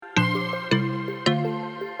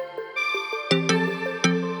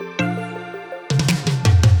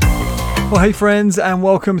Well, hey friends, and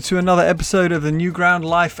welcome to another episode of the New Ground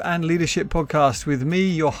Life and Leadership Podcast with me,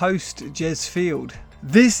 your host, Jez Field.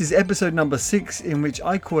 This is episode number 6, in which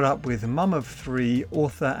I caught up with mum of 3,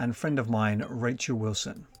 author and friend of mine, Rachel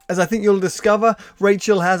Wilson. As I think you'll discover,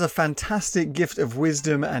 Rachel has a fantastic gift of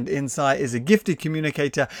wisdom and insight, is a gifted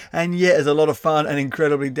communicator, and yet is a lot of fun and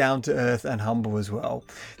incredibly down to earth and humble as well.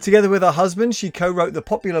 Together with her husband, she co-wrote the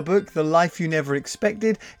popular book, The Life You Never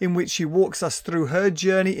Expected, in which she walks us through her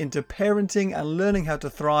journey into parenting and learning how to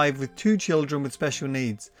thrive with 2 children with special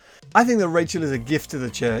needs. I think that Rachel is a gift to the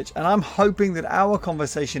church, and I'm hoping that our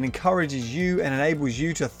conversation encourages you and enables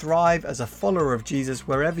you to thrive as a follower of Jesus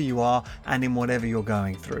wherever you are and in whatever you're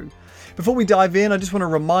going through. Before we dive in, I just want to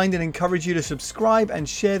remind and encourage you to subscribe and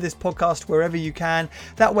share this podcast wherever you can.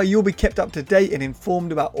 That way you'll be kept up to date and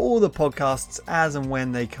informed about all the podcasts as and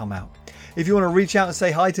when they come out. If you want to reach out and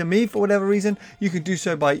say hi to me for whatever reason, you can do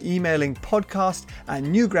so by emailing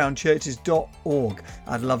podcast@newgroundchurches.org.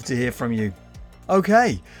 I'd love to hear from you.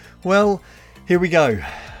 Okay, well, here we go.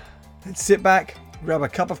 Let's sit back, grab a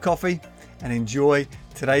cup of coffee, and enjoy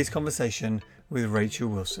today's conversation with Rachel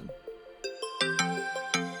Wilson.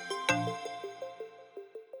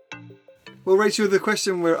 Well, Rachel, the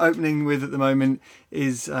question we're opening with at the moment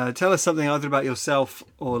is tell us something either about yourself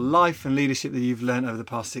or life and leadership that you've learned over the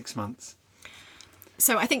past 6 months.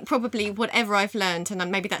 So I think probably whatever I've learned,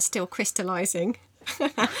 and maybe that's still crystallising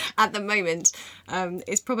at the moment,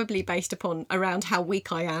 is probably based upon around how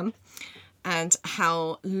weak I am and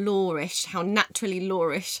how naturally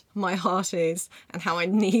lawish my heart is, and how I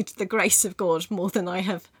need the grace of God more than I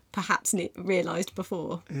have perhaps realised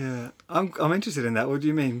before. Yeah, I'm interested in that. What do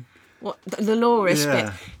you mean? What the lawish bit?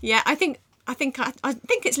 Yeah, I think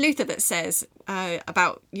it's Luther that says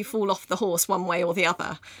about you fall off the horse one way or the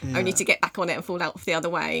other, only to get back on it and fall out the other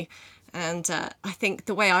way. And I think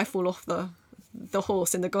the way I fall off the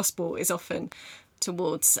horse in the gospel is often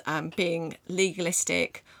towards being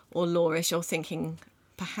legalistic or lawish, or thinking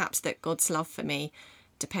perhaps that God's love for me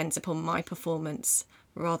depends upon my performance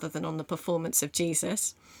rather than on the performance of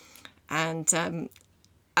Jesus. And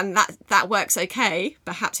that works okay,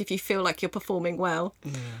 perhaps if you feel like you're performing well.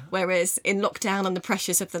 Yeah. Whereas in lockdown and the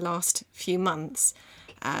pressures of the last few months,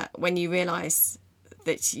 when you realise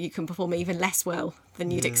that you can perform even less well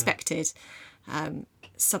than you'd expected,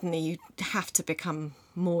 suddenly you have to become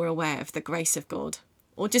more aware of the grace of God,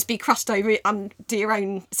 or just be crushed over under your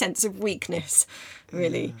own sense of weakness,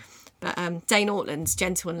 really. Yeah. But Dane Ortland's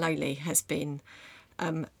Gentle and Lowly has been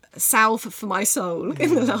salve for my soul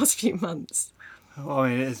in the last few months. I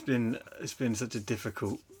mean, it's been such a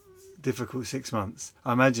difficult 6 months.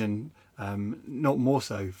 I imagine not more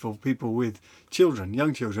so for people with children,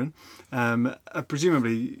 young children.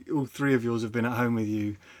 Presumably, all 3 of yours have been at home with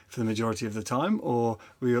you for the majority of the time, or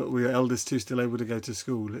were your eldest 2 still able to go to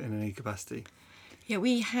school in any capacity? Yeah,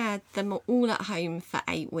 we had them all at home for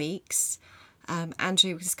 8 weeks.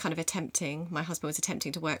 Andrew was kind of my husband was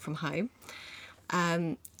attempting to work from home.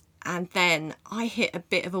 And then I hit a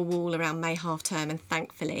bit of a wall around May half term, and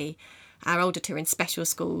thankfully our older 2 are in special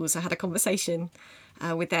schools. I had a conversation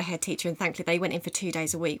with their head teacher, and thankfully they went in for 2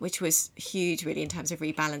 days a week, which was huge really in terms of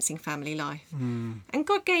rebalancing family life. And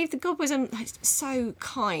God was so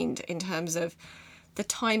kind in terms of the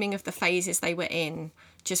timing of the phases they were in,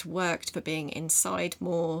 just worked for being inside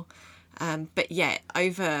more. But yet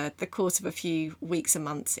over the course of a few weeks and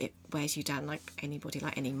months, it wears you down like any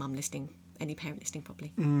mum listening, any parent listening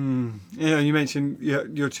probably. Yeah, you mentioned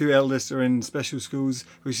your 2 eldest are in special schools,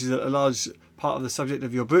 which is a large part of the subject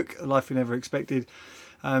of your book, A Life We Never Expected.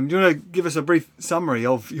 Do you want to give us a brief summary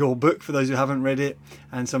of your book for those who haven't read it,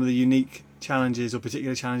 and some of the unique challenges or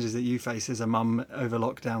particular challenges that you face as a mum over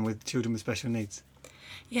lockdown with children with special needs?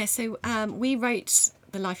 Yeah, so we wrote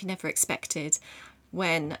The Life You Never Expected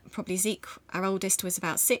when probably Zeke, our oldest, was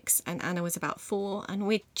about 6 and Anna was about 4, and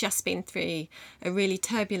we'd just been through a really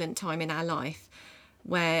turbulent time in our life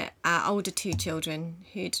where our older 2 children,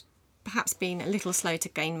 who'd perhaps been a little slow to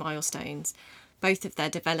gain milestones, both of their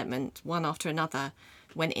development, one after another,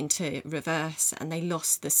 went into reverse, and they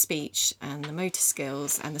lost the speech and the motor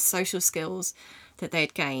skills and the social skills that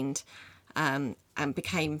they'd gained, and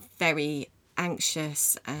became very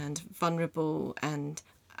anxious and vulnerable and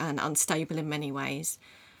unstable in many ways.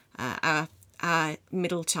 Our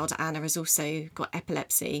middle child, Anna, has also got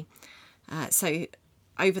epilepsy. So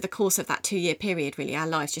over the course of that 2-year period, really, our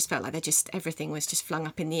lives just felt like everything was just flung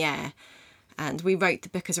up in the air. And we wrote the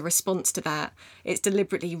book as a response to that. It's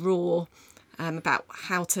deliberately raw, about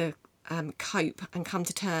how to cope and come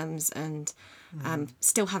to terms and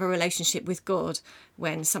still have a relationship with God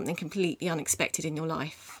when something completely unexpected in your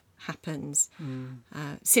life happens.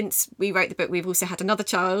 Since we wrote the book, we've also had another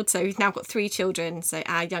child, so we've now got 3 children. So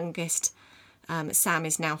our youngest, Sam,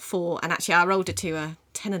 is now 4, and actually our older 2 are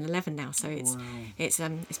 10 and 11 now. So it's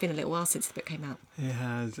been a little while since the book came out. It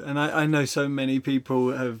has, and I know so many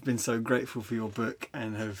people have been so grateful for your book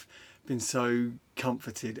and have been so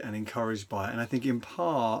comforted and encouraged by it. And I think in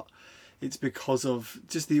part it's because of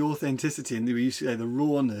just the authenticity and the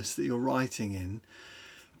rawness that you're writing in,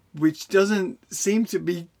 which doesn't seem to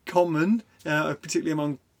be common, particularly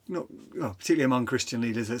among Christian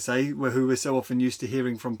leaders, let's say, who we're so often used to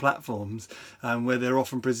hearing from platforms, where they're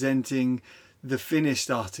often presenting the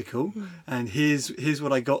finished article and here's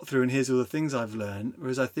what I got through and here's all the things I've learned.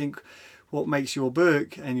 Whereas I think what makes your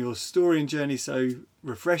book and your story and journey so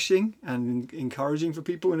refreshing and encouraging for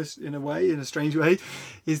people in a strange way,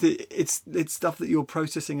 is that it's stuff that you're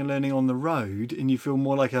processing and learning on the road, and you feel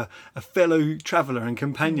more like a fellow traveller and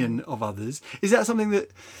companion of others. Is that something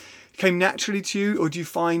that came naturally to you, or do you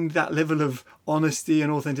find that level of honesty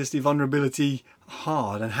and authenticity, vulnerability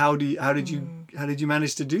hard? And how did you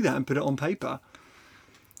manage to do that and put it on paper?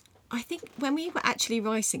 I think when we were actually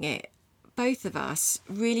writing it, both of us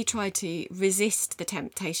really tried to resist the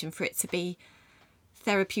temptation for it to be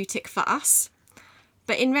therapeutic for us.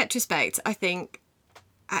 But in retrospect, I think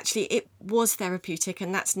actually it was therapeutic,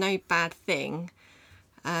 and that's no bad thing,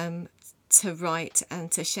 to write and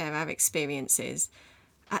to share our experiences.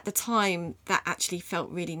 At the time, that actually felt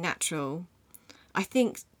really natural. I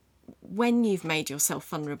think when you've made yourself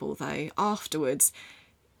vulnerable, though, afterwards,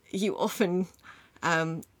 you often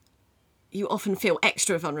feel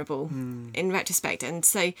extra vulnerable in retrospect. And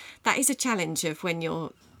so that is a challenge of when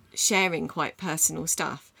you're sharing quite personal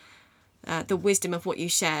stuff. The wisdom of what you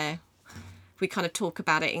share, we kind of talk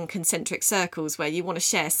about it in concentric circles, where you want to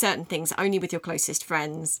share certain things only with your closest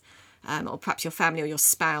friends, or perhaps your family or your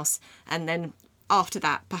spouse, and then after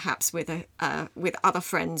that perhaps with other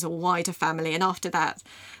friends or wider family, and after that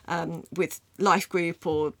with life group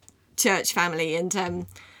or church family, and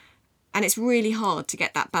it's really hard to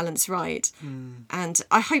get that balance right. And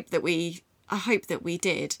I hope that we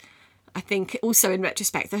did. I think also in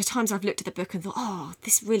retrospect, there are times I've looked at the book and thought, oh,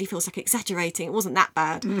 this really feels like exaggerating. It wasn't that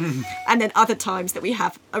bad. And then other times that we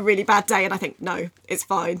have a really bad day and I think, no, it's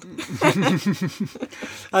fine.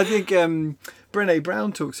 I think Brené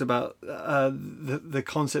Brown talks about the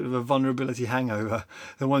concept of a vulnerability hangover.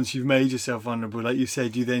 That once you've made yourself vulnerable, like you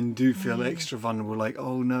said, you then do feel extra vulnerable. Like,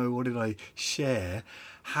 oh no, what did I share?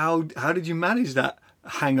 How did you manage that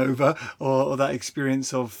hangover or that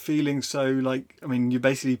experience of feeling so like, I mean, you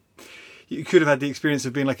could have had the experience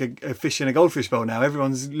of being like a fish in a goldfish bowl now.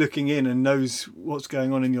 Everyone's looking in and knows what's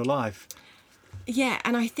going on in your life. Yeah,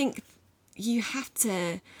 and I think you have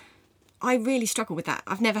to... I really struggle with that.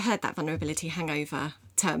 I've never heard that vulnerability hangover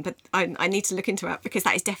term, but I need to look into it because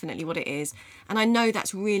that is definitely what it is. And I know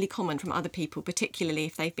that's really common from other people, particularly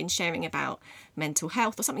if they've been sharing about mental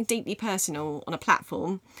health or something deeply personal on a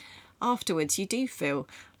platform. Afterwards, you do feel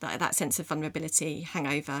that sense of vulnerability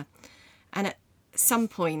hangover. And at some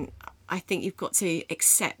point, I think you've got to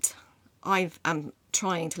accept, I'm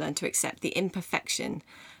trying to learn to accept the imperfection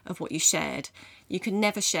of what you shared. You can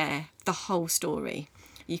never share the whole story.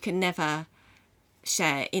 You can never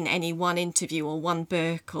share in any one interview or one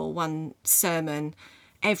book or one sermon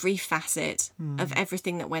every facet of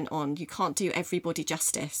everything that went on. You can't do everybody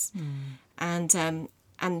justice.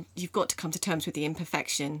 And you've got to come to terms with the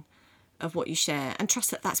imperfection of what you share and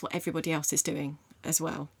trust that that's what everybody else is doing as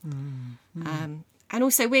well. And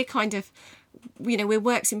also we're kind of, we're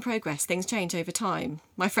works in progress. Things change over time.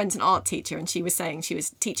 My friend's an art teacher and she was saying she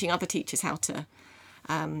was teaching other teachers how to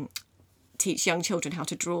teach young children how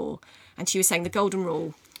to draw. And she was saying the golden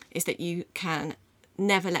rule is that you can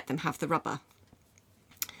never let them have the rubber.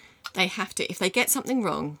 They have to, if they get something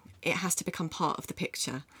wrong, it has to become part of the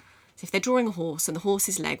picture. So if they're drawing a horse and the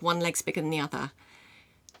horse's leg, one leg's bigger than the other,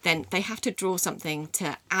 then they have to draw something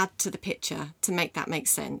to add to the picture to make that make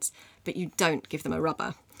sense, but you don't give them a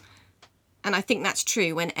rubber. And I think that's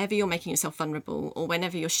true whenever you're making yourself vulnerable or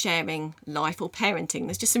whenever you're sharing life or parenting.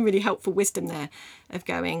 There's just some really helpful wisdom there of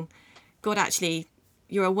going, God, actually,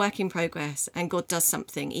 you're a work in progress and God does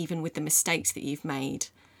something even with the mistakes that you've made.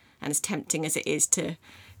 And as tempting as it is to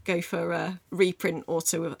go for a reprint or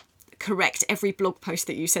to correct every blog post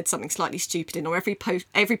that you said something slightly stupid in, or every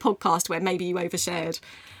podcast where maybe you overshared,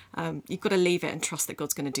 you've got to leave it and trust that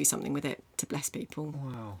God's going to do something with it to bless people.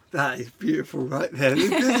 Wow, that is beautiful right there.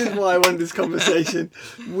 This is why I want this conversation.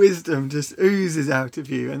 Wisdom just oozes out of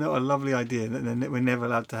you, and what a lovely idea. And then we're never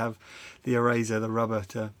allowed to have the eraser, the rubber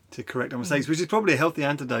to to correct our mistakes, which is probably a healthy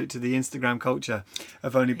antidote to the Instagram culture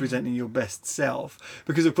of only presenting your best self.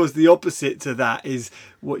 Because, of course, the opposite to that is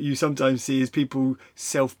what you sometimes see is people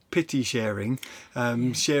self-pity sharing,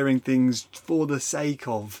 sharing things for the sake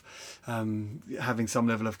of having some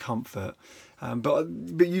level of comfort. But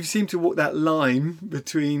you seem to walk that line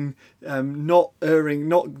between not erring,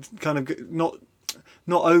 not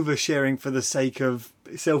oversharing for the sake of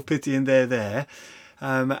self-pity and there.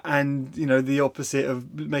 And the opposite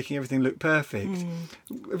of making everything look perfect.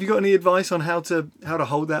 Have you got any advice on how to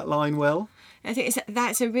hold that line well? I think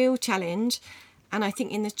that's a real challenge, and I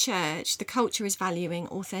think in the church the culture is valuing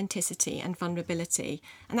authenticity and vulnerability,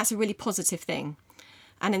 and that's a really positive thing.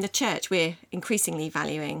 And in the church we're increasingly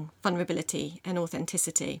valuing vulnerability and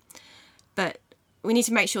authenticity, but we need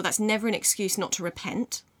to make sure that's never an excuse not to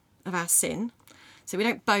repent of our sin. So we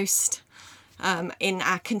don't boast in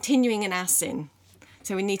our continuing in our sin.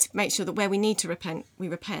 So we need to make sure that where we need to repent, we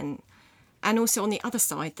repent. And also on the other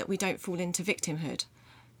side, that we don't fall into victimhood,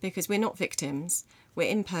 because we're not victims. We're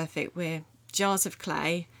imperfect. We're jars of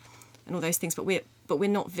clay and all those things, but we're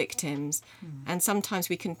not victims. And sometimes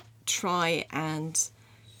we can try and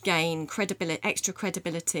gain extra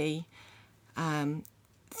credibility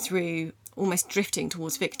through almost drifting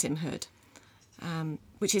towards victimhood,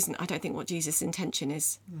 which isn't, I don't think, what Jesus' intention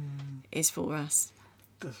is for us.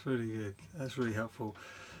 That's really good. That's really helpful.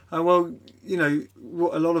 Well,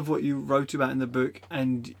 a lot of what you wrote about in the book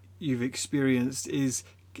and you've experienced is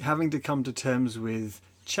having to come to terms with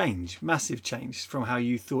change, massive change from how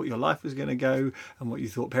you thought your life was going to go and what you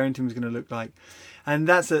thought parenting was going to look like. And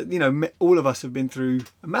that's all of us have been through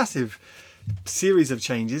a massive series of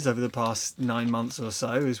changes over the past 9 months or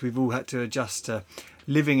so, as we've all had to adjust to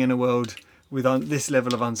living in a world with this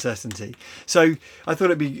level of uncertainty. So I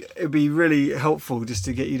thought it'd be really helpful just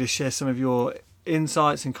to get you to share some of your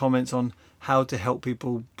insights and comments on how to help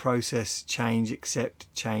people process change,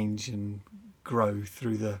 accept change, and grow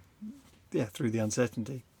through the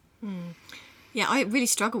uncertainty. Yeah, I really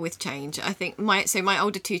struggle with change. I think my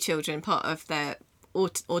older 2 children, part of their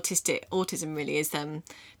autism really is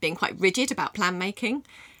being quite rigid about plan making.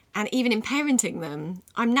 And even in parenting them,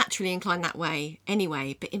 I'm naturally inclined that way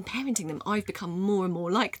anyway. But in parenting them, I've become more and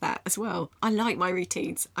more like that as well. I like my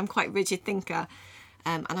routines. I'm quite a rigid thinker.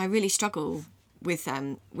 And I really struggle with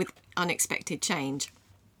unexpected change.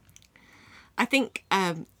 I think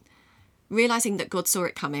realising that God saw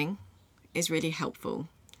it coming is really helpful.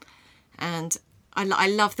 And I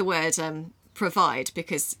love the word provide,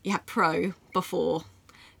 because you have pro before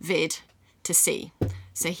vid to see.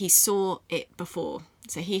 So he saw it before.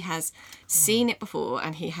 So he has seen it before,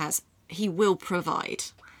 and he will provide.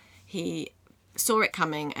 He saw it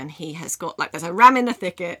coming, and he has got, there's a ram in the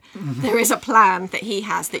thicket. There is a plan that he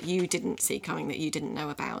has that you didn't see coming, that you didn't know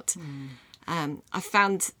about. I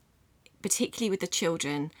found, particularly with the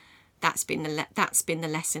children, that's been the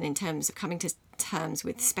lesson in terms of coming to terms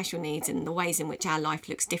with special needs and the ways in which our life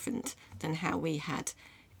looks different than how we had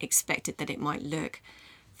expected that it might look.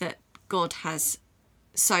 That God has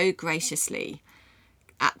so graciously,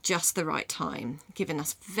 at just the right time, given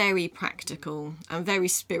us very practical and very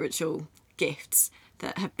spiritual gifts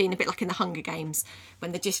that have been a bit like in the Hunger Games,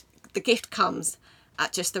 when the gift comes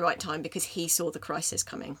at just the right time because he saw the crisis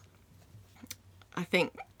coming. I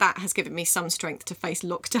think that has given me some strength to face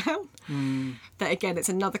lockdown. That again, it's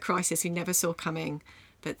another crisis we never saw coming,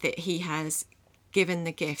 but that he has given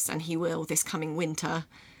the gifts, and he will this coming winter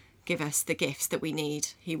give us the gifts that we need.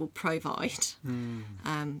 He will provide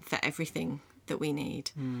for everything that we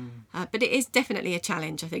need. But it is definitely a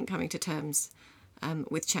challenge, I think, coming to terms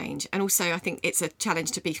with change. And also I think it's a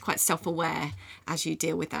challenge to be quite self-aware as you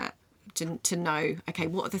deal with that, to know, okay,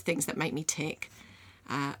 what are the things that make me tick?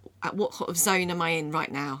 At what sort of zone am I in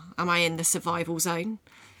right now? Am I in the survival zone?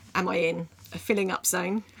 Am I in a filling up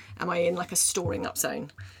zone? Am I in like a storing up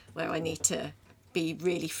zone where I need to be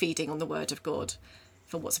really feeding on the word of God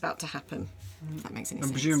for what's about to happen? If that makes any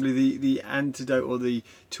sense. And presumably the antidote or the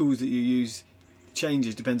tools that you use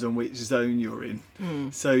changes, depends on which zone you're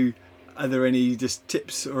in. So are there any just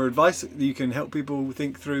tips or advice that you can help people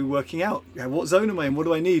think through working out, what zone am I in, what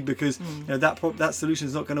do I need, because that solution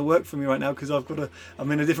is not going to work for me right now because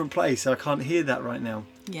I'm in a different place, so I can't hear that right now.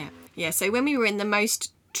 Yeah. So when we were in the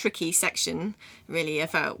most tricky section really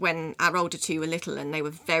of when our older 2 were little and they were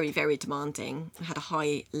very, very demanding, had a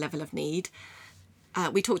high level of need,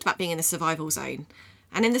 we talked about being in the survival zone.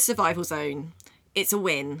 And in the survival zone, it's a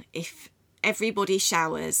win if everybody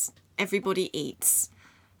showers, everybody eats.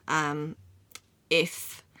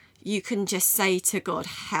 If you can just say to God,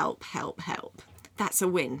 help, help, help, that's a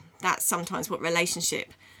win. That's sometimes what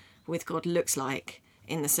relationship with God looks like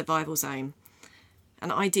in the survival zone.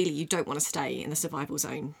 And ideally, you don't want to stay in the survival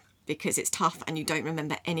zone because it's tough and you don't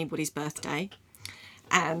remember anybody's birthday.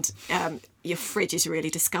 And your fridge is really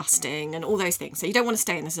disgusting and all those things. So you don't want to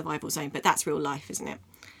stay in the survival zone, but that's real life, isn't it?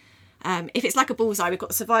 If it's like a bullseye, we've got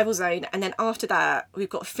the survival zone, and then after that, we've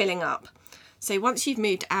got filling up. So once you've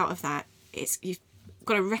moved out of that, you've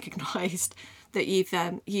got to recognise that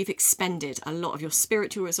you've expended a lot of your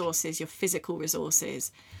spiritual resources, your physical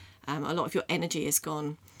resources, a lot of your energy is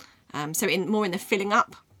gone. So in the filling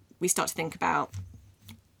up, we start to think about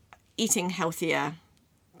eating healthier,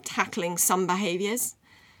 tackling some behaviours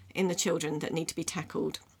in the children that need to be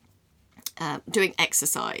tackled, doing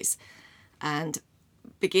exercise, and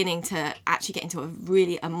beginning to actually get into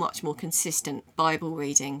a much more consistent Bible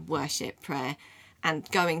reading, worship, prayer, and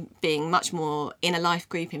being much more in a life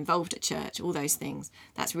group, involved at church, all those things.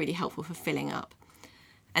 That's really helpful for filling up.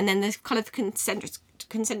 And then the kind of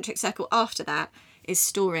concentric circle after that is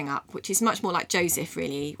storing up, which is much more like Joseph,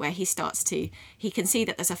 really, where he can see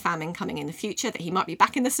that there's a famine coming in the future, that he might be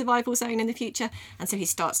back in the survival zone in the future, and so he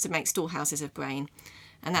starts to make storehouses of grain.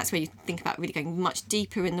 And that's where you think about really going much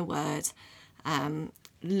deeper in the Word,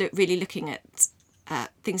 really looking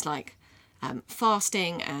at things like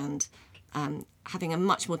fasting and having a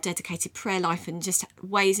much more dedicated prayer life, and just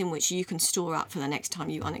ways in which you can store up for the next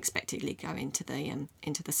time you unexpectedly go into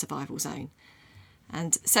the survival zone.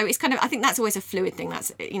 And so it's kind of, I think that's always a fluid thing.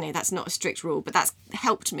 That's not a strict rule, but that's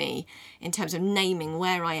helped me in terms of naming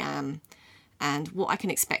where I am and what I can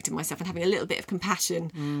expect of myself, and having a little bit of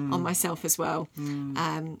compassion on myself as well.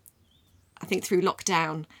 I think through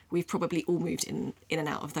lockdown, we've probably all moved in and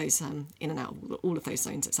out of those, all of those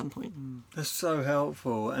zones at some point. That's so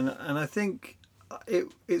helpful, and I think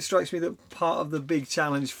it strikes me that part of the big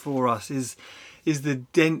challenge for us is the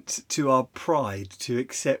dent to our pride to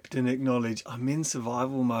accept and acknowledge I'm in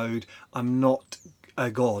survival mode. I'm not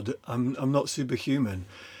a god. I'm not superhuman.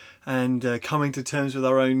 And coming to terms with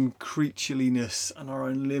our own creatureliness and our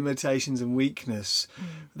own limitations and weakness,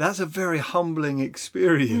 that's a very humbling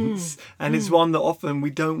experience. And it's one that often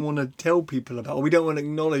we don't want to tell people about, or we don't want to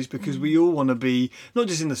acknowledge, because we all want to be, not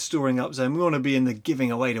just in the storing up zone, we want to be in the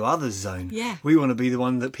giving away to others zone. Yeah. We want to be the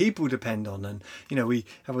one that people depend on. And, we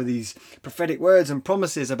have all these prophetic words and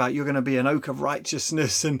promises about you're going to be an oak of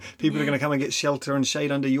righteousness and people are going to come and get shelter and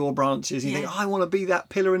shade under your branches. You think, I want to be that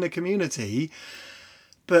pillar in the community.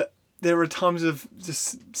 But there are times of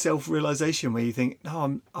just self-realisation where you think,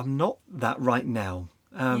 no, I'm not that right now.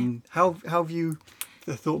 How have you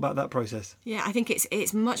thought about that process? Yeah, I think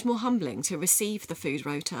it's much more humbling to receive the food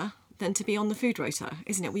rota than to be on the food rota,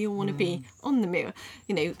 isn't it? We all want to be on the meal,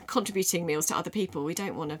 contributing meals to other people. We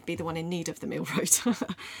don't want to be the one in need of the meal rota.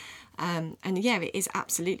 It is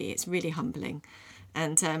absolutely, it's really humbling.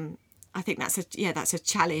 And I think that's a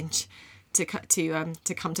challenge to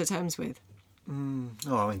come to terms with.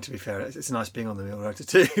 To be fair, it's nice being on the meal rota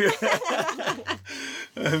too.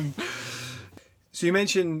 So you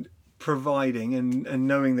mentioned providing and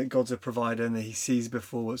knowing that God's a provider and that he sees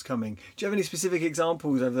before what's coming. Do you have any specific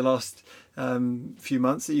examples over the last few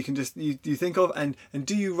months that you can you think of, and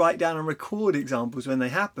do you write down and record examples when they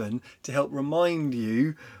happen to help remind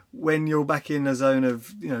you when you're back in a zone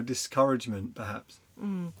of discouragement perhaps?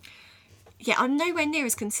 Yeah, I'm nowhere near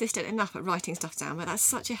as consistent enough at writing stuff down, but that's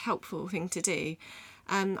such a helpful thing to do.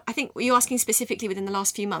 I think, were you asking specifically within the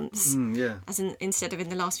last few months? Yeah. Instead of in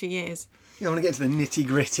the last few years? Yeah, I want to get to the nitty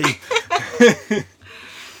gritty.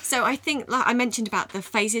 So I think, like I mentioned about the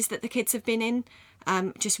phases that the kids have been in,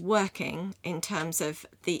 just working in terms of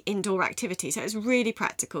the indoor activity. So it was really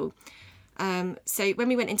practical. So when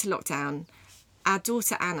we went into lockdown, our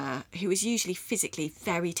daughter Anna, who is usually physically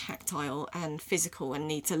very tactile and physical and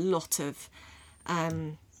needs a lot of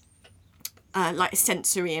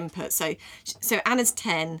sensory input. So Anna's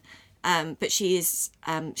 10, but she's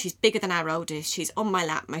bigger than our oldest. She's on my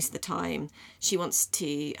lap most of the time.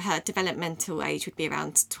 Her developmental age would be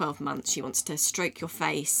around 12 months. She wants to stroke your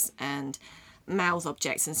face and mouth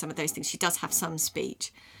objects and some of those things. She does have some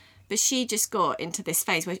speech. But she just got into this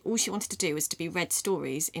phase where all she wanted to do was to be read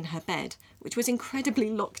stories in her bed, which was incredibly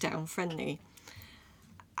lockdown friendly.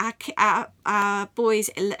 Our boys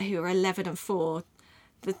who are 11 and 4,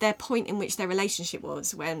 their point in which their relationship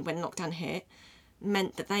was when lockdown hit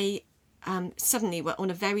meant that they suddenly were on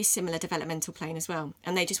a very similar developmental plane as well.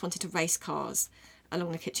 And they just wanted to race cars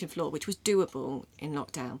along the kitchen floor, which was doable in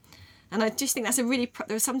lockdown. And I just think that's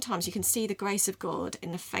there are sometimes you can see the grace of God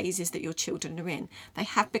in the phases that your children are in. They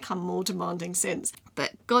have become more demanding since.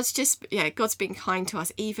 But God's been kind to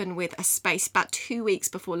us, even with a space about 2 weeks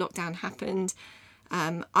before lockdown happened.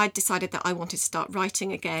 I decided that I wanted to start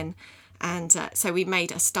writing again. And so we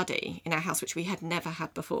made a study in our house, which we had never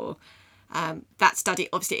had before. That study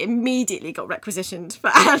obviously immediately got requisitioned for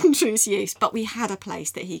Andrew's use, but we had a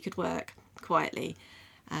place that he could work quietly,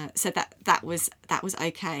 so that was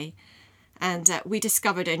okay. And we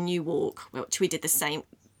discovered a new walk, which we did the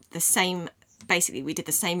same. Basically, we did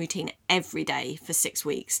the same routine every day for 6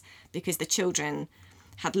 weeks because the children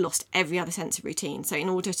had lost every other sense of routine. So in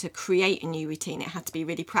order to create a new routine, it had to be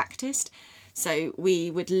really practiced. So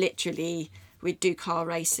we'd do car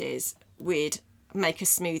races, we'd make a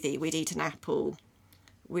smoothie, we'd eat an apple,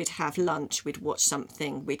 we'd have lunch, we'd watch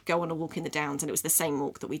something, we'd go on a walk in the Downs, and it was the same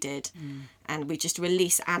walk that we did. And we just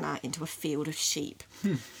release Anna into a field of sheep.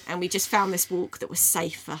 And we just found this walk that was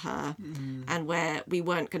safe for her and where we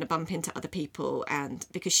weren't going to bump into other people, and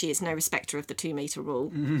because she is no respecter of the 2 metre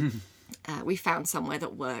rule, we found somewhere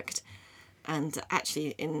that worked, and actually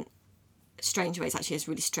in strange ways actually has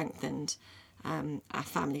really strengthened our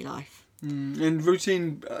family life. And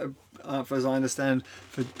routine, as I understand,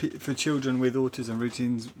 for children with autism,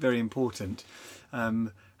 routine's very important.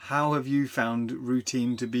 How have you found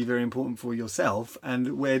routine to be very important for yourself,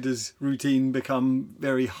 and where does routine become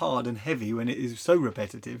very hard and heavy when it is so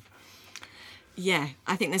repetitive? Yeah,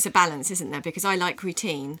 I think there's a balance, isn't there? Because I like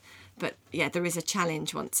routine, but yeah, there is a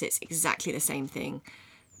challenge once it's exactly the same thing.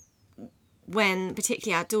 When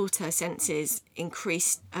particularly our daughter senses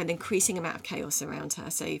an increasing amount of chaos around her.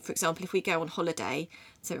 So, for example, if we go on holiday,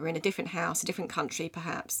 so we're in a different house, a different country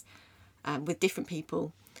perhaps, with different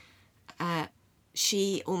people, the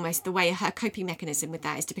way her coping mechanism with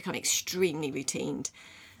that is to become extremely routined.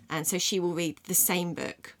 And so she will read the same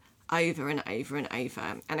book over and over and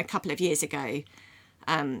over. And a couple of years ago,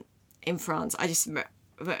 in France,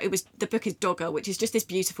 the book is Dogger, which is just this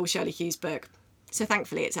beautiful Shirley Hughes book. So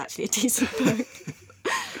thankfully it's actually a decent book.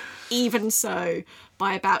 Even so,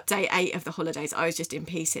 by about day 8 of the holidays, I was just in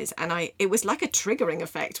pieces. And it was like a triggering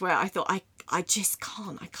effect where I thought, I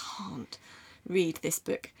can't read this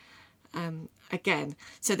book again.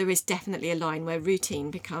 So there is definitely a line where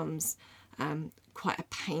routine becomes quite a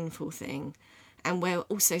painful thing, and where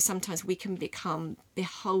also sometimes we can become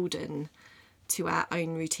beholden to our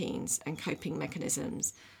own routines and coping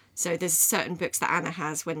mechanisms. So there's certain books that Anna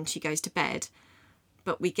has when she goes to bed,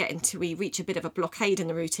 but we reach a bit of a blockade in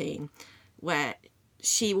the routine where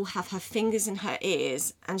she will have her fingers in her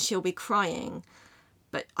ears and she'll be crying,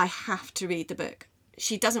 but I have to read the book.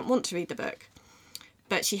 She doesn't want to read the book,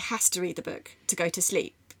 but she has to read the book to go to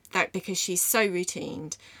sleep, because she's so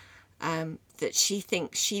routined that she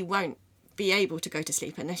thinks she won't be able to go to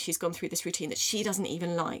sleep unless she's gone through this routine that she doesn't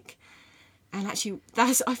even like. And actually,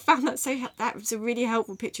 I found that was a really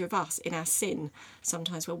helpful picture of us in our sin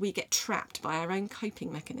sometimes, where we get trapped by our own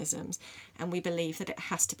coping mechanisms and we believe that it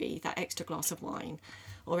has to be that extra glass of wine,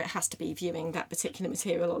 or it has to be viewing that particular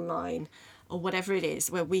material online, or whatever it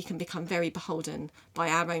is, where we can become very beholden by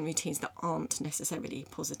our own routines that aren't necessarily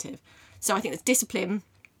positive. So I think there's discipline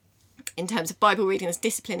in terms of Bible reading, there's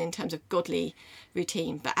discipline in terms of godly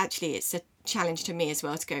routine, but actually it's a challenge to me as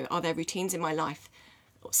well to go, are there routines in my life,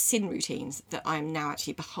 or sin routines, that I'm now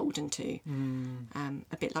actually beholden to,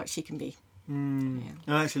 a bit like she can be. Yeah. And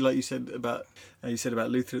actually, like you said about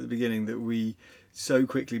Luther at the beginning, that we so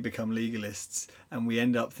quickly become legalists and we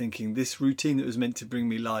end up thinking this routine that was meant to bring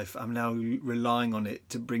me life, I'm now relying on it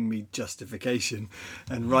to bring me justification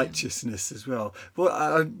and righteousness as well. But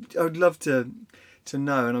I would love to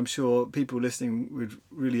know, and I'm sure people listening would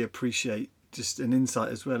really appreciate just an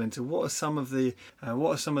insight as well into what are some of the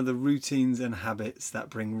routines and habits that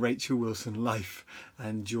bring Rachel Wilson life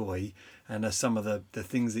and joy, and are some of the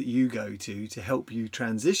things that you go to help you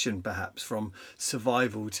transition perhaps from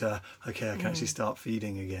survival to I can actually start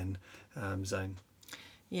feeding again zone.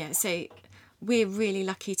 Yeah, so we're really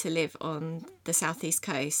lucky to live on the southeast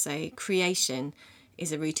coast, so creation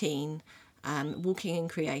is a routine. Walking in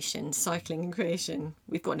creation, cycling in creation.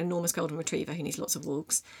 We've got an enormous golden retriever who needs lots of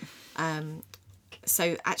walks.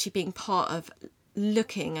 So actually being part of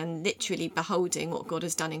looking and literally beholding what God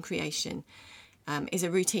has done in creation is a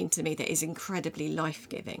routine to me that is incredibly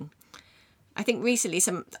life-giving. I think recently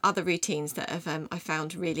some other routines that have I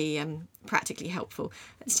found really practically helpful.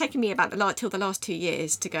 It's taken me till the last 2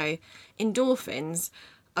 years to go, endorphins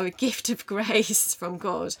are a gift of grace from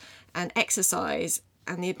God, and exercise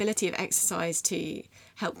and the ability of exercise to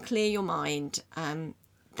help clear your mind,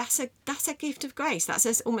 that's a gift of grace.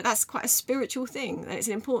 That's quite a spiritual thing. It's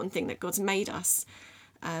an important thing that God's made us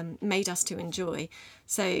to enjoy.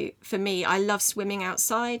 So for me, I love swimming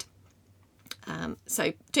outside.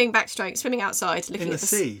 So doing backstroke, swimming outside, looking in at the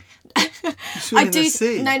sea. You swim I in do. the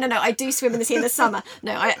sea. No. I do swim in the sea in the summer.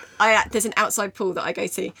 No, there's an outside pool that I go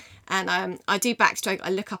to, and I do backstroke. I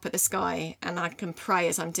look up at the sky, and I can pray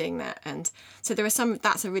as I'm doing that. And so there are some.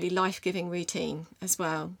 That's a really life-giving routine as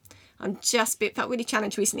well. I'm just felt really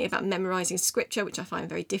challenged recently about memorising scripture, which I find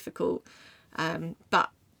very difficult. But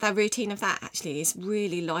the routine of that actually is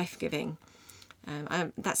really life-giving.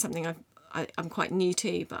 That's something I'm quite new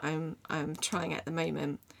to, but I'm trying at the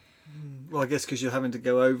moment. Well, I guess because you're having to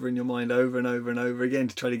go over in your mind over and over and over again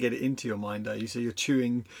to try to get it into your mind, are you? So you're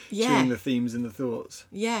chewing the themes and the thoughts.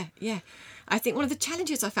 Yeah. I think one of the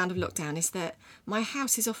challenges I found of lockdown is that my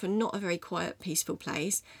house is often not a very quiet, peaceful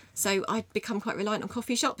place. So I'd become quite reliant on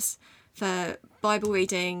coffee shops for Bible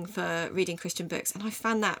reading, for reading Christian books. And I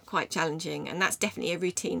found that quite challenging. And that's definitely a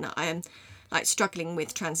routine that I am struggling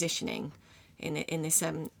with transitioning in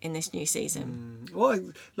this new season. What I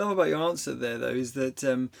love about your answer there, though, is that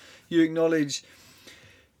you acknowledge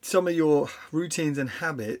some of your routines and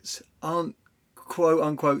habits aren't quote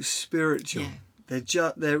unquote spiritual. Yeah.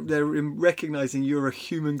 They're recognizing you're a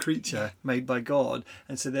human creature made by God,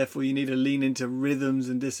 and so therefore you need to lean into rhythms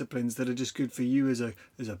and disciplines that are just good for you as a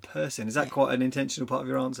person. Is that quite an intentional part of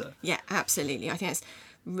your answer? Yeah, absolutely. I think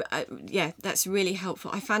that's really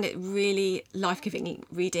helpful. I found it really life-giving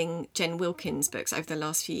reading Jen Wilkins' books over the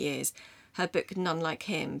last few years. Her book, None Like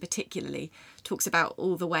Him, particularly, talks about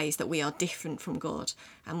all the ways that we are different from God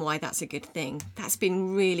and why that's a good thing. That's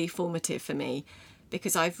been really formative for me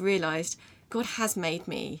because I've realised God has made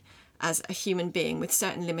me as a human being with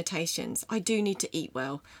certain limitations. I do need to eat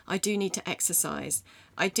well. I do need to exercise.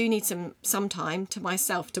 I do need some time to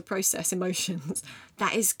myself to process emotions.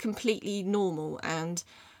 That is completely normal and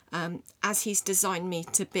as he's designed me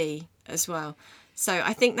to be as well. So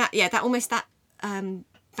I think that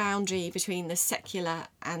boundary between the secular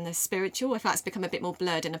and the spiritual, if that's become a bit more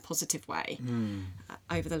blurred in a positive way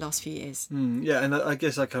over the last few years. Yeah, and I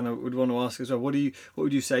guess I kind of would want to ask as well, what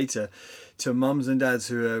would you say to mums and dads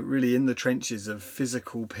who are really in the trenches of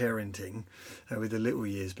physical parenting with the little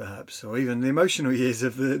years perhaps, or even the emotional years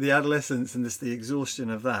of the adolescence and the exhaustion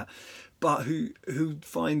of that, but who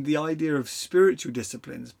find the idea of spiritual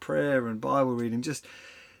disciplines, prayer and Bible reading, just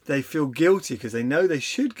they feel guilty because they know they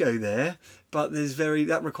should go there, but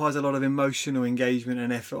that requires a lot of emotional engagement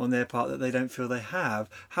and effort on their part that they don't feel they have.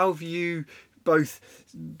 How have you both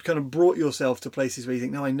kind of brought yourself to places where you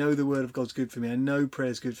think, no, I know the word of God's good for me, I know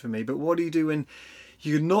prayer's good for me, but what do you do when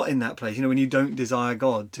you're not in that place, when you don't desire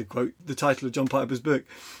God, to quote the title of John Piper's book?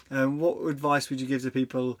 What advice would you give to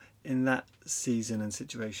people in that season and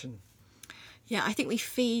situation? Yeah, I think we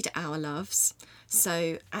feed our loves.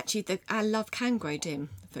 So actually our love can grow dim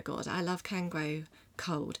for God. Our love can grow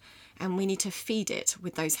cold, and we need to feed it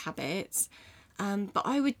with those habits. But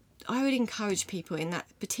I would encourage people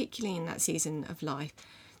particularly in that season of life,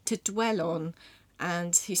 to dwell on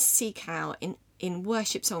and to seek out in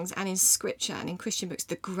worship songs and in scripture and in Christian books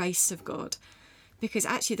the grace of God. Because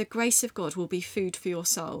actually the grace of God will be food for your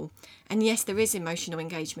soul. And yes, there is emotional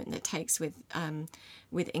engagement that takes with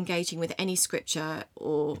engaging with any scripture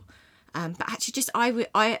but actually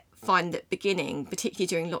I find that particularly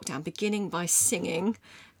during lockdown, beginning by singing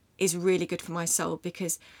is really good for my soul,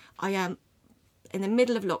 because I am in the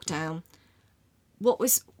middle of lockdown. What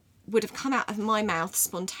would have come out of my mouth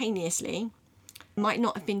spontaneously might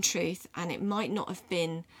not have been truth, and it might not have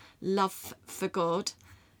been love for God.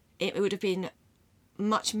 It would have been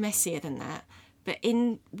much messier than that. But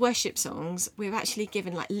in worship songs, we're actually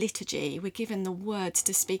given liturgy, we're given the words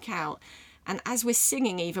to speak out, and as we're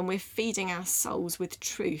singing, even we're feeding our souls with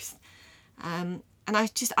truth. And I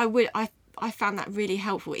found that really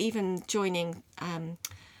helpful, even joining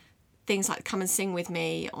things like Come and Sing With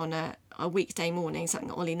Me on a weekday morning, something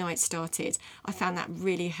that Ollie Knight started. I found that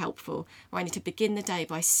really helpful, where I need to begin the day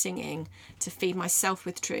by singing to feed myself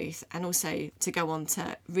with truth, and also to go on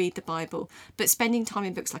to read the Bible. But spending time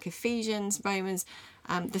in books like Ephesians, Romans,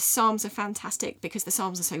 the Psalms are fantastic because the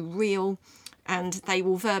Psalms are so real and they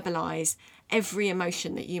will verbalise every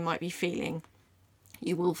emotion that you might be feeling.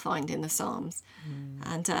 You will find in the Psalms.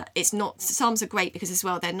 And Psalms are great because as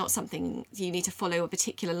well, they're not something you need to follow a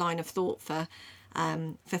particular line of thought for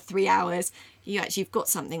 3 hours. You've got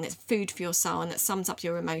something that's food for your soul and that sums up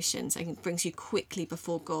your emotions and brings you quickly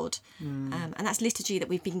before God. And that's liturgy that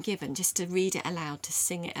we've been given, just to read it aloud, to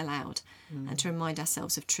sing it aloud, and to remind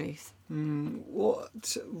ourselves of truth.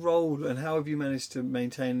 What role and how have you managed to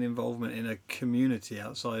maintain involvement in a community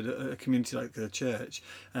outside a community like the church?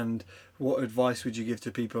 And what advice would you give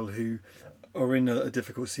to people who are in a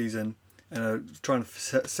difficult season and are trying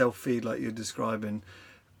to self-feed like you're describing,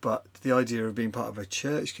 But the idea of being part of a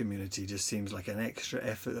church community just seems like an extra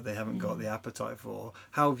effort that they haven't got the appetite for.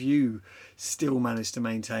 How have you still managed to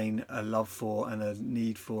maintain a love for and a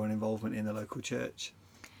need for and involvement in the local church?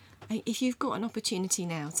 If you've got an opportunity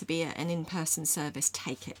now to be at an in-person service,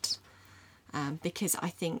 take it. Because I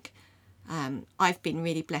think I've been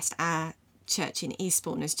really blessed. Our church in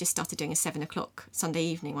Eastbourne has just started doing a 7:00 Sunday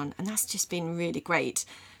evening one, and that's just been really great.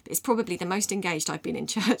 It's probably the most engaged I've been in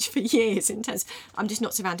church for years in terms I'm just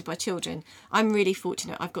not surrounded by children. I'm really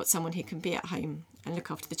fortunate I've got someone who can be at home and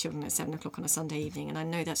look after the children at 7:00 on a Sunday evening, and I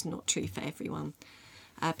know that's not true for everyone.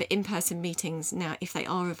 But in-person meetings now, if they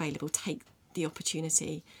are available, take the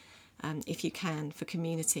opportunity, if you can, for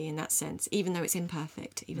community in that sense, even though it's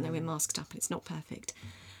imperfect, even though we're masked up and it's not perfect.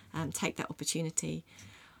 Take that opportunity.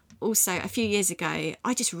 Also, a few years ago,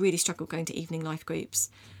 I just really struggled going to evening life groups.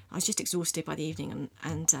 I was just exhausted by the evening,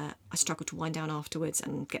 and I struggled to wind down afterwards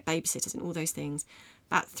and get babysitters and all those things.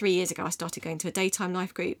 About 3 years ago, I started going to a daytime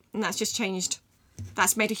life group, and that's just changed.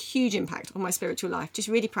 That's made a huge impact on my spiritual life, just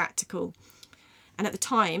really practical. And at the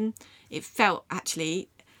time, it felt actually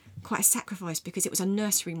quite a sacrifice because it was a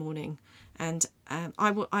nursery morning. And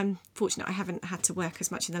I'm fortunate I haven't had to work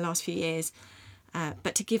as much in the last few years.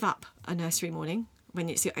 But to give up a nursery morning when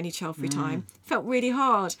it's your only child free time felt really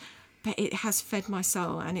hard. But it has fed my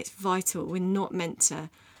soul, and it's vital. We're not meant to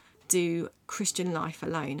do Christian life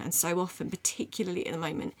alone. And so often, particularly at the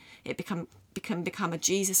moment, it can become a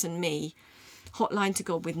Jesus and me hotline to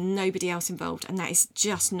God with nobody else involved. And that is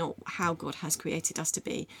just not how God has created us to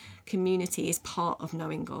be. Community is part of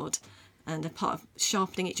knowing God and a part of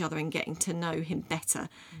sharpening each other and getting to know him better.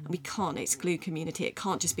 And we can't exclude community. It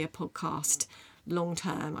can't just be a podcast long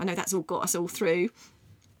term. I know that's all got us all through.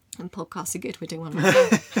 And podcasts are good, we're doing one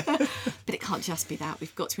right now. But it can't just be that.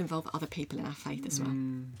 We've got to involve other people in our faith as well.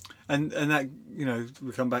 And that, you know,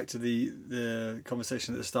 we come back to the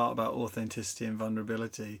conversation at the start about authenticity and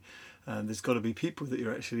vulnerability. There's got to be people that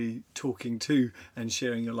you're actually talking to and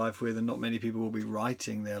sharing your life with, and not many people will be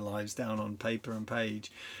writing their lives down on paper and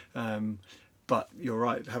page. But you're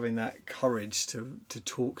right, having that courage to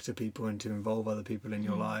talk to people and to involve other people in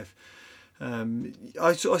your life.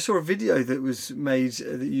 I saw a video that was made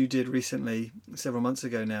that you did recently, several months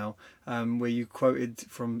ago now, where you quoted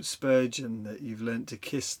from Spurgeon that you've learnt to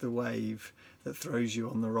kiss the wave that throws you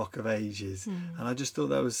on the rock of ages. And I just thought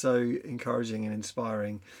that was so encouraging and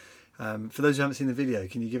inspiring. For those who haven't seen the video,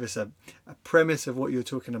 can you give us a premise of what you're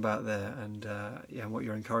talking about there, and what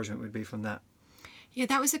your encouragement would be from that? Yeah,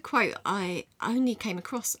 that was a quote I only came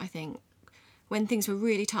across, I think, when things were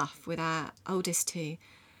really tough with our oldest two.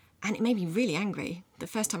 And it made me really angry the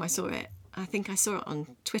first time I saw it. I think I saw it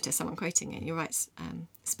on Twitter, someone quoting it. You're right,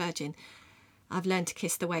 Spurgeon. I've learned to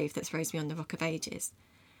kiss the wave that throws me on the rock of ages.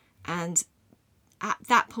 And at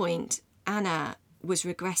that point, Anna was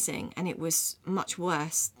regressing, and it was much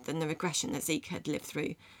worse than the regression that Zeke had lived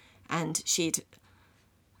through. And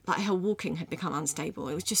her walking had become unstable.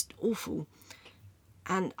 It was just awful.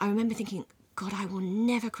 And I remember thinking, God, I will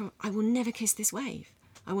never kiss this wave.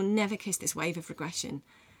 I will never kiss this wave of regression.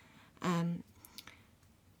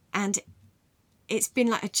 And it's been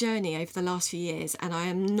like a journey over the last few years, and I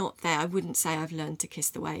am not there. I wouldn't say I've learned to kiss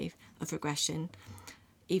the wave of regression.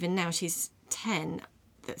 Even now she's 10,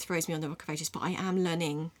 that throws me on the rock of ages, but I am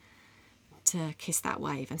learning to kiss that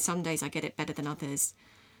wave. And some days I get it better than others.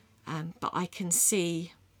 But I can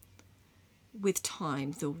see with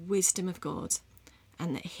time the wisdom of God,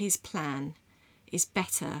 and that his plan is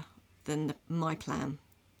better than my plan.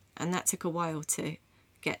 And that took a while to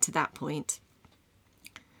get to that point.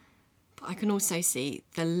 But I can also see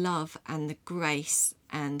the love and the grace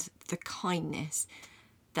and the kindness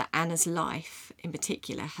that Anna's life in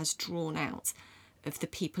particular has drawn out of the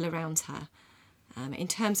people around her, in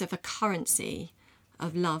terms of a currency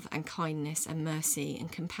of love and kindness and mercy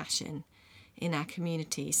and compassion in our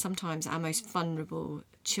community. Sometimes our most vulnerable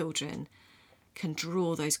children can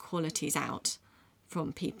draw those qualities out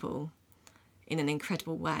from people in an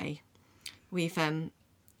incredible way. We've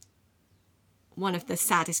one of the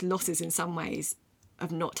saddest losses in some ways of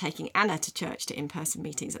not taking Anna to church, to in-person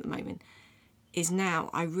meetings at the moment, is now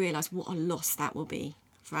I realise what a loss that will be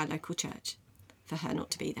for our local church, for her not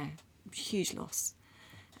to be there. Huge loss.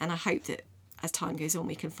 And I hope that as time goes on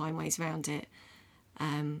we can find ways around it.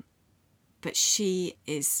 But she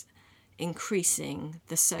is increasing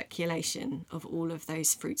the circulation of all of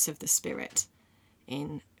those fruits of the Spirit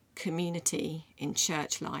in community, in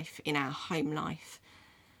church life, in our home life.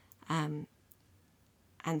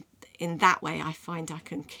 And in that way, I find I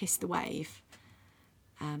can kiss the wave,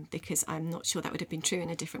 because I'm not sure that would have been true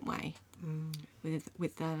in a different way.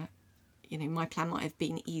 With the, my plan might have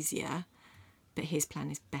been easier, but his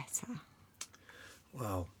plan is better.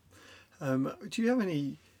 Wow. Do you have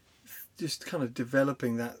any, just kind of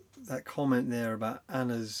developing that comment there about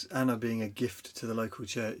Anna being a gift to the local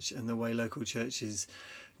church and the way local churches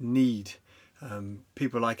need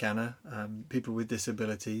people like Anna, people with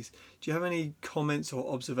disabilities. Do you have any comments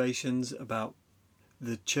or observations about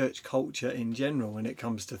the church culture in general when it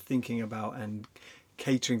comes to thinking about and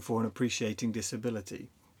catering for and appreciating disability?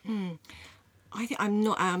 I think I'm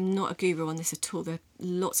not a guru on this at all. There are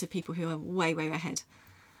lots of people who are way ahead.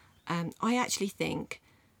 I actually think,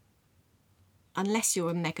 unless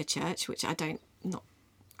you're a mega church, which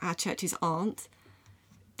our churches aren't,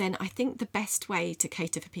 then I think the best way to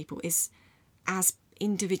cater for people is as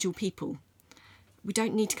individual people. We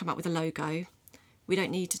don't need to come up with a logo. We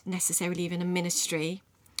don't need necessarily even a ministry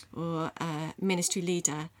or a ministry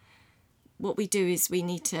leader. What we do is we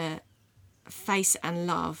need to face and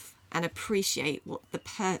love and appreciate what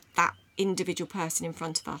that individual person in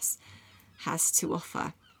front of us has to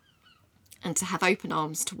offer, and to have open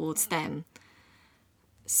arms towards them.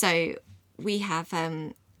 So we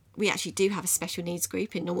actually do have a special needs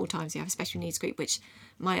group. In normal times we have a special needs group, which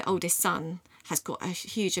my oldest son has got a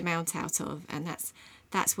huge amount out of, and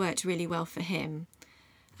that's worked really well for him.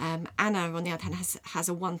 Anna, on the other hand, has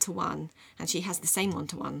a one-to-one, and she has the same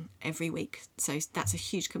one-to-one every week. So that's a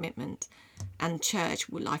huge commitment. And church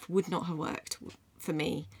life would not have worked for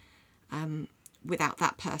me without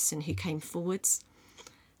that person who came forwards.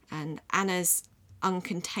 And Anna's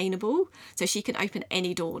uncontainable, so she can open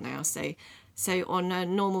any door now. So on a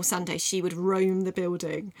normal Sunday, she would roam the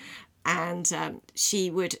building, and she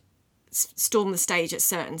would storm the stage at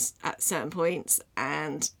certain points,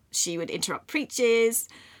 and she would interrupt preachers,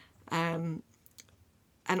 and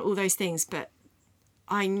all those things. But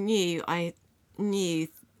I knew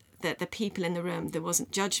that the people in the room, there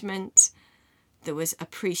wasn't judgment, there was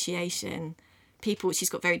appreciation. She's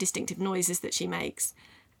got very distinctive noises that she makes,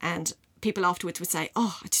 and people afterwards would say,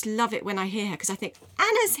 "Oh, I just love it when I hear her, because I think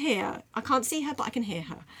Anna's here. I can't see her, but I can hear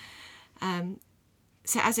her."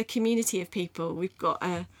 So as a community of people, we've got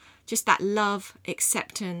just that love,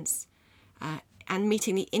 acceptance, and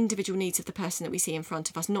meeting the individual needs of the person that we see in front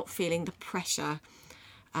of us, not feeling the pressure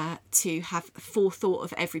to have forethought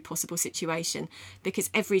of every possible situation, because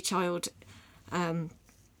every child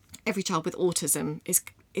with autism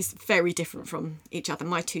is very different from each other.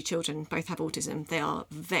 My two children both have autism. They are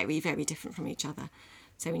very, very different from each other.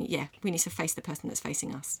 So we need to face the person that's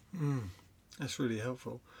facing us. That's really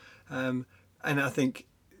helpful. And I think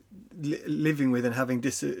living with and having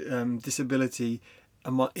disability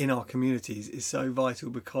in our communities is so vital,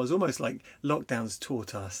 because almost like lockdowns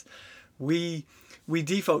taught us, we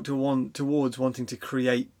default towards wanting to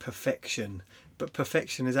create perfection, but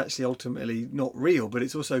perfection is actually ultimately not real, but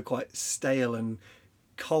it's also quite stale and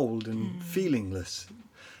cold and feelingless.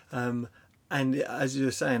 And as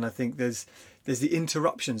you're saying, I think there's the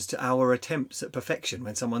interruptions to our attempts at perfection,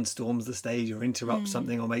 when someone storms the stage or interrupts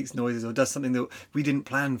something or makes noises or does something that we didn't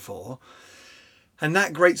plan for. And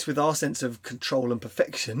that grates with our sense of control and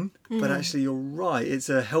perfection. But actually, you're right, it's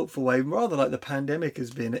a helpful way, rather like the pandemic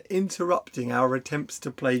has been, interrupting our attempts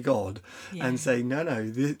to play God and say, no,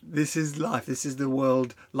 this is life. This is the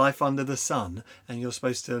world, life under the sun. And you're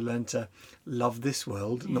supposed to learn to love this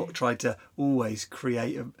world, not try to always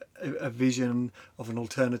create a vision of an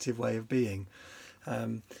alternative way of being.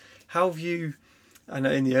 How have you, I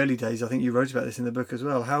know in the early days, I think you wrote about this in the book as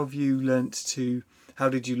well, how did you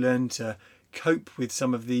learn to cope with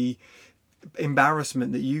some of the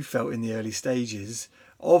embarrassment that you felt in the early stages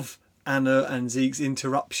of Anna and Zeke's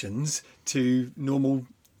interruptions to normal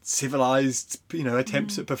civilized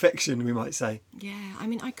attempts at perfection, we might say? I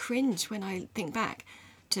mean, I cringe when I think back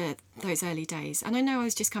to those early days, and I know I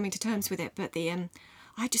was just coming to terms with it, but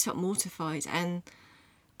I just felt mortified. And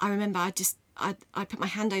I remember I'd put my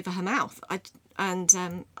hand over her mouth, I'd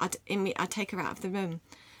take her out of the room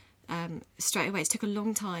straight away. It took a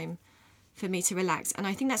long time for me to relax, and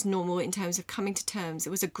I think that's normal in terms of coming to terms. It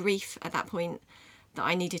was a grief at that point that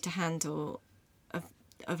I needed to handle,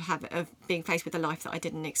 of being faced with a life that I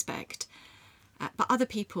didn't expect. But other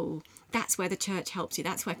people, that's where the church helps you.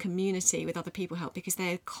 That's where community with other people help, because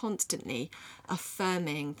they're constantly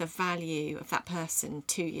affirming the value of that person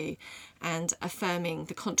to you and affirming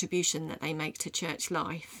the contribution that they make to church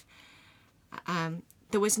life.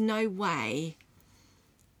 There was no way,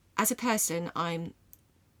 as a person, I'm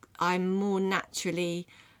more naturally,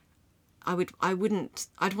 I'd want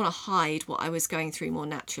to hide what I was going through more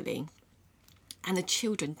naturally. And the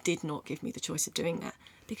children did not give me the choice of doing that,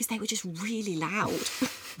 because they were just really loud.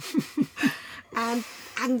 And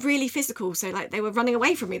and really physical. So like they were running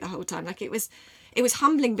away from me the whole time. Like it was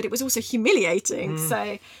humbling, but it was also humiliating.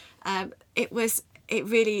 So it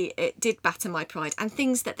did batter my pride, and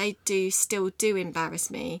things that they still do embarrass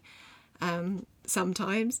me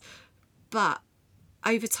sometimes. But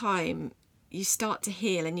over time, you start to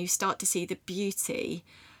heal and you start to see the beauty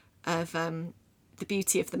of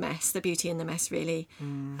the mess, the beauty in the mess, really.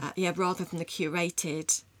 Rather than the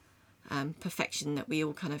curated perfection that we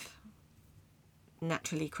all kind of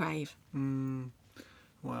naturally crave.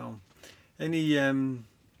 Wow.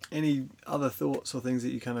 Any other thoughts or things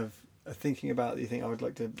that you kind of are thinking about that you think I would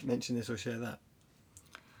like to mention this or share that?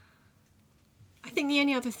 I think the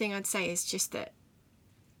only other thing I'd say is just that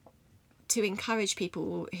to encourage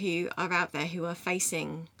people who are out there who are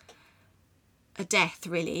facing a death,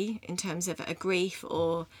 really, in terms of a grief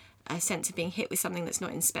or a sense of being hit with something that's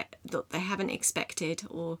that they haven't expected,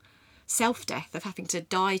 or self-death of having to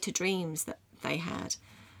die to dreams that they had.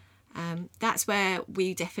 That's where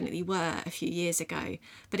we definitely were a few years ago,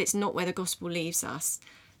 but it's not where the gospel leaves us.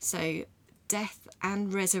 So death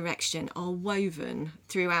and resurrection are woven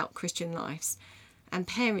throughout Christian lives, and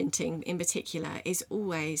parenting in particular is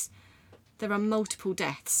always, there are multiple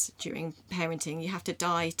deaths during parenting. You have to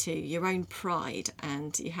die to your own pride,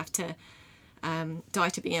 and you have to die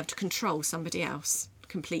to being able to control somebody else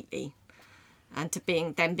completely, and to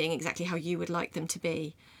them being exactly how you would like them to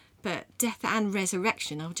be. But death and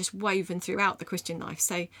resurrection are just woven throughout the Christian life.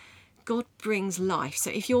 So God brings life.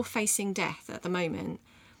 So if you're facing death at the moment,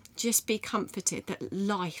 just be comforted that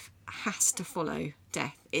life has to follow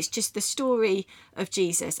death. It's just the story of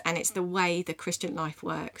Jesus, and it's the way the Christian life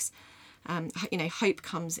works. Hope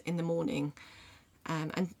comes in the morning.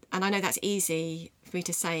 And I know that's easy for me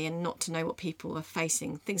to say and not to know what people are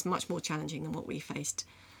facing. Things much more challenging than what we faced.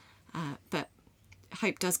 But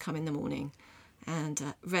hope does come in the morning.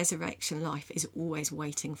 And resurrection life is always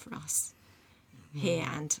waiting for us, here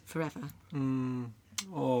and forever.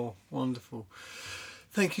 Oh, wonderful.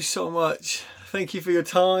 Thank you so much. Thank you for your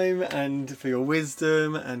time and for your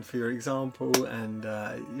wisdom and for your example, and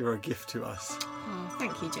you're a gift to us. Oh,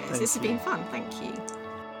 thank you, Jez. This has been fun. Thank you.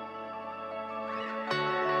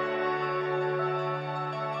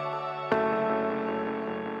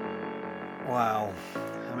 Wow.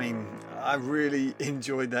 I mean, I really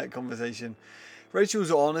enjoyed that conversation.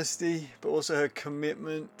 Rachel's honesty, but also her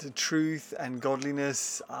commitment to truth and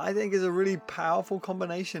godliness, I think is a really powerful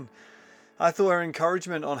combination. I thought her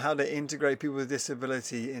encouragement on how to integrate people with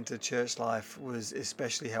disability into church life was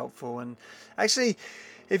especially helpful. And actually,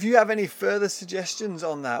 if you have any further suggestions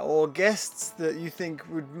on that, or guests that you think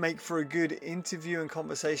would make for a good interview and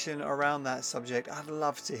conversation around that subject, I'd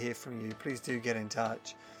love to hear from you. Please do get in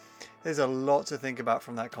touch. There's a lot to think about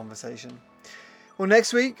from that conversation. Well,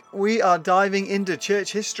 next week, we are diving into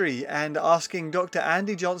church history and asking Dr.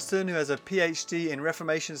 Andy Johnston, who has a PhD in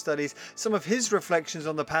Reformation Studies, some of his reflections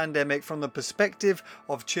on the pandemic from the perspective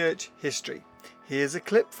of church history. Here's a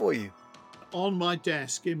clip for you. On my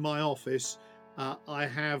desk in my office, I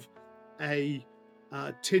have a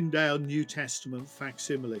Tyndale New Testament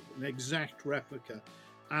facsimile, an exact replica,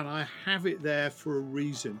 and I have it there for a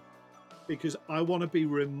reason, because I want to be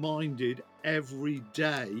reminded every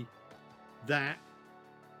day that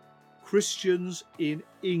Christians in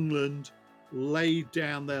England laid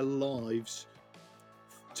down their lives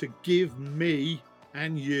to give me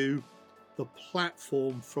and you the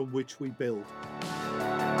platform from which we build.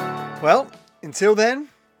 Well, until then,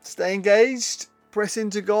 stay engaged, press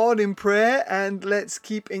into God in prayer, and let's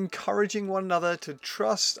keep encouraging one another to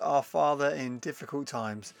trust our Father in difficult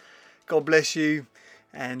times. God bless you,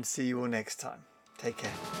 and see you all next time. Take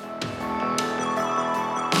care.